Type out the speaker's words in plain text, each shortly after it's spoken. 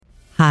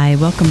Hi,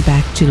 welcome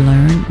back to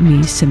Learn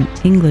Me Some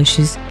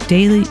English's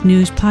Daily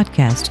News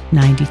Podcast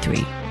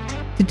 93.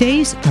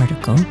 Today's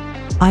article,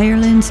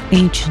 Ireland's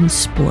Ancient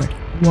Sport,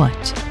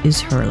 What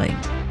is Hurling?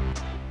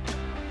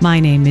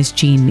 My name is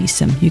Jean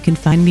Measome. You can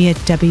find me at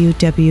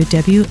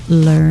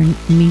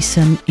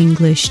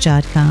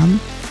www.learnmesomenglish.com.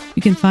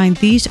 You can find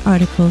these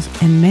articles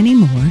and many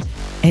more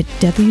at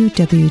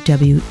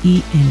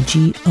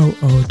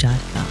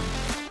www.engoo.com.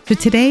 So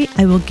today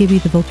I will give you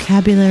the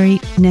vocabulary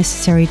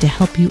necessary to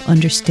help you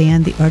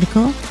understand the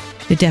article,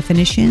 the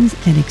definitions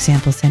and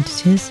example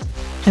sentences.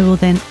 I will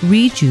then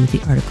read you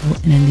the article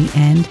and in the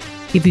end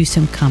give you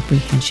some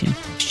comprehension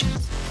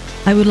questions.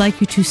 I would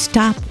like you to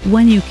stop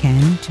when you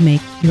can to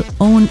make your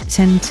own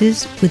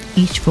sentences with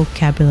each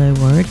vocabulary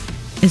word,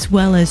 as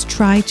well as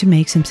try to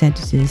make some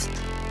sentences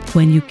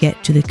when you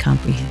get to the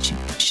comprehension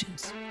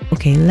questions.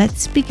 Okay,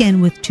 let's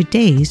begin with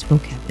today's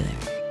vocabulary.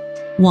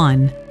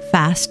 1.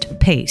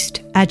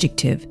 Fast-paced,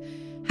 adjective,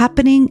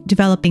 happening,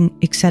 developing,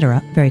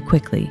 etc. very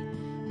quickly.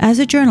 As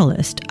a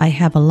journalist, I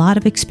have a lot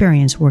of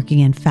experience working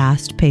in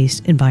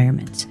fast-paced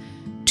environments.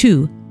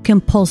 2.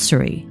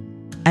 Compulsory,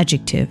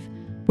 adjective,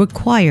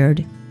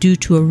 required due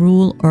to a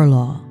rule or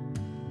law.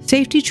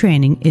 Safety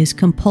training is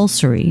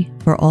compulsory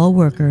for all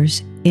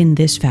workers in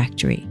this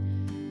factory.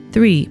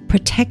 3.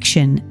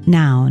 Protection,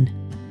 noun,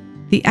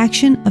 the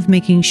action of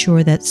making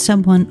sure that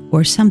someone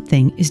or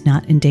something is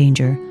not in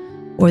danger,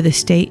 or the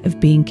state of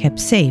being kept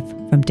safe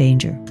from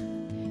danger.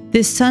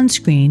 This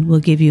sunscreen will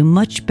give you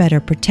much better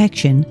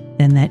protection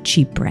than that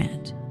cheap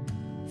brand.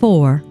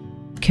 4.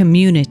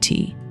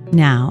 Community,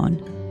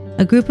 noun,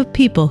 a group of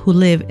people who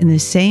live in the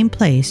same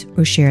place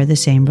or share the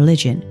same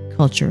religion,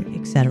 culture,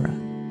 etc.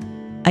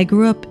 I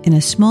grew up in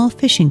a small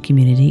fishing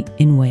community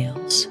in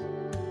Wales.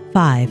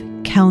 5.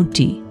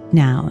 County,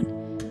 noun,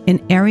 an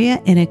area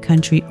in a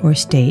country or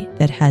state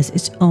that has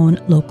its own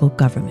local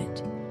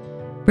government.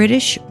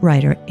 British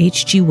writer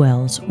H.G.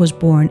 Wells was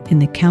born in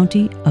the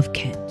county of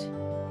Kent.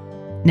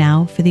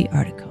 Now for the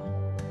article.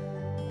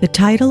 The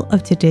title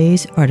of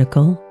today's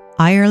article,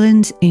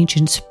 Ireland's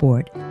Ancient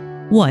Sport,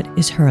 What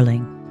is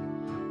Hurling?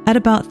 At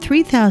about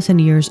 3,000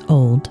 years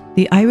old,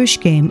 the Irish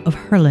game of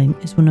hurling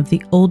is one of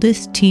the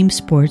oldest team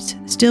sports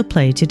still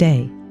played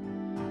today.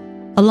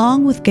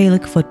 Along with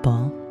Gaelic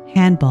football,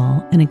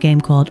 handball, and a game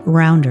called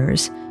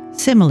rounders,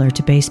 similar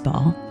to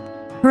baseball,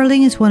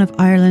 hurling is one of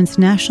Ireland's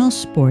national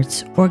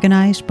sports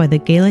organized by the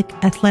Gaelic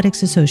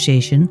Athletics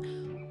Association,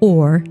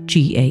 or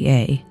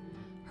GAA.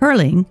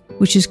 Hurling,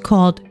 which is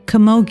called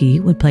camogie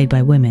when played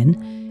by women,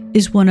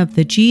 is one of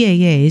the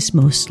GAA's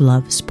most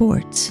loved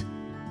sports.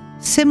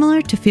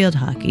 Similar to field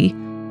hockey,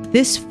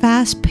 this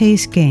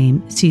fast-paced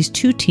game sees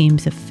two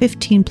teams of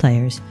 15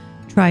 players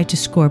try to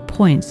score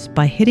points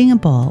by hitting a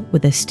ball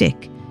with a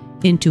stick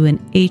into an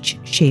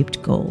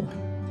H-shaped goal.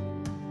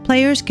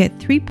 Players get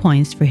 3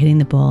 points for hitting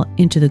the ball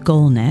into the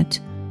goal net,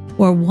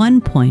 or 1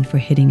 point for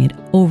hitting it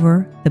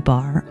over the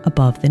bar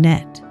above the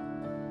net.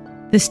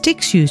 The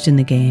sticks used in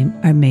the game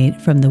are made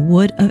from the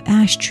wood of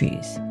ash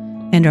trees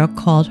and are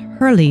called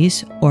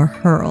hurleys or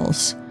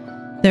hurls.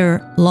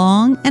 They're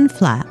long and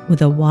flat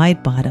with a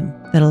wide bottom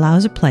that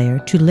allows a player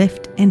to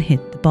lift and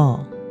hit the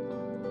ball.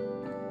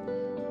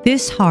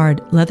 This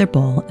hard leather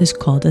ball is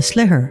called a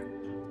sliotar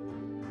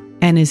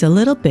and is a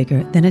little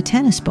bigger than a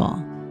tennis ball.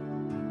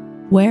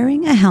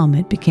 Wearing a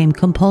helmet became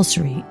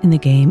compulsory in the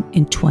game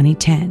in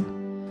 2010,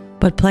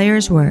 but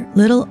players wear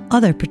little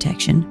other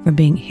protection from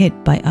being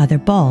hit by other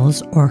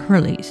balls or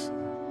hurleys.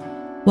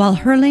 While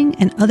hurling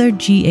and other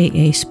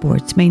GAA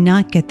sports may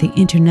not get the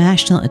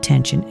international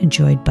attention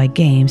enjoyed by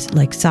games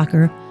like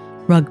soccer,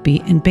 rugby,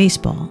 and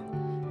baseball,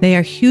 they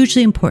are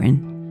hugely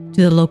important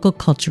to the local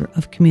culture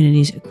of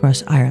communities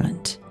across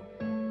Ireland.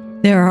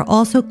 There are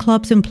also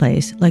clubs in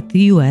place like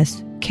the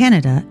US,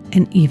 Canada,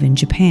 and even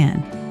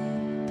Japan.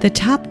 The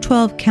top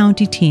 12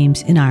 county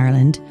teams in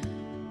Ireland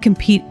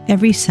compete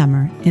every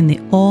summer in the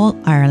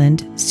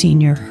All-Ireland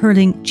Senior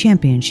Hurling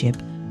Championship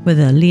for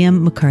the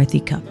Liam McCarthy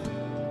Cup,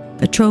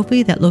 a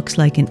trophy that looks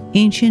like an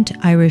ancient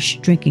Irish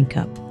drinking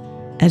cup,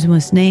 as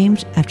was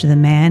named after the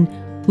man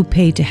who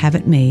paid to have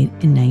it made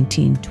in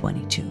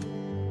 1922.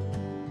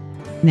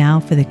 Now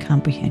for the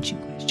comprehension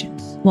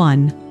questions.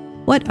 1.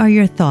 What are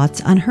your thoughts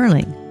on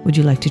hurling? Would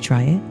you like to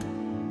try it?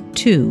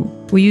 2.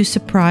 Were you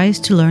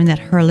surprised to learn that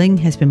hurling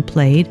has been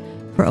played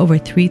for over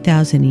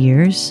 3,000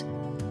 years?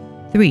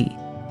 3.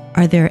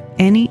 Are there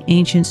any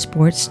ancient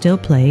sports still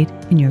played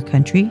in your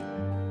country?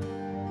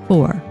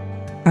 4.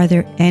 Are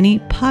there any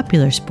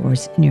popular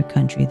sports in your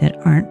country that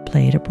aren't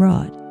played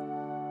abroad?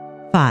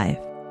 5.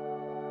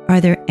 Are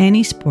there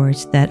any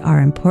sports that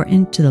are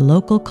important to the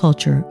local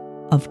culture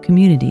of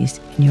communities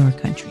in your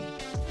country?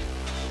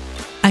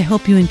 I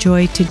hope you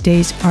enjoyed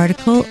today's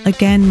article.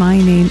 Again,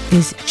 my name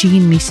is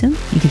Jean Measome.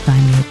 You can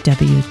find me at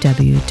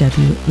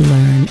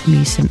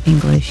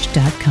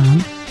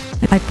www.learnmesomenglish.com.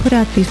 I put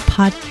out these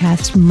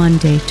podcasts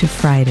Monday to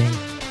Friday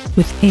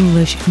with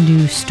English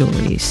news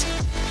stories.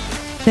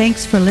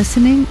 Thanks for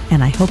listening,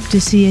 and I hope to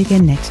see you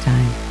again next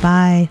time.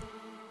 Bye.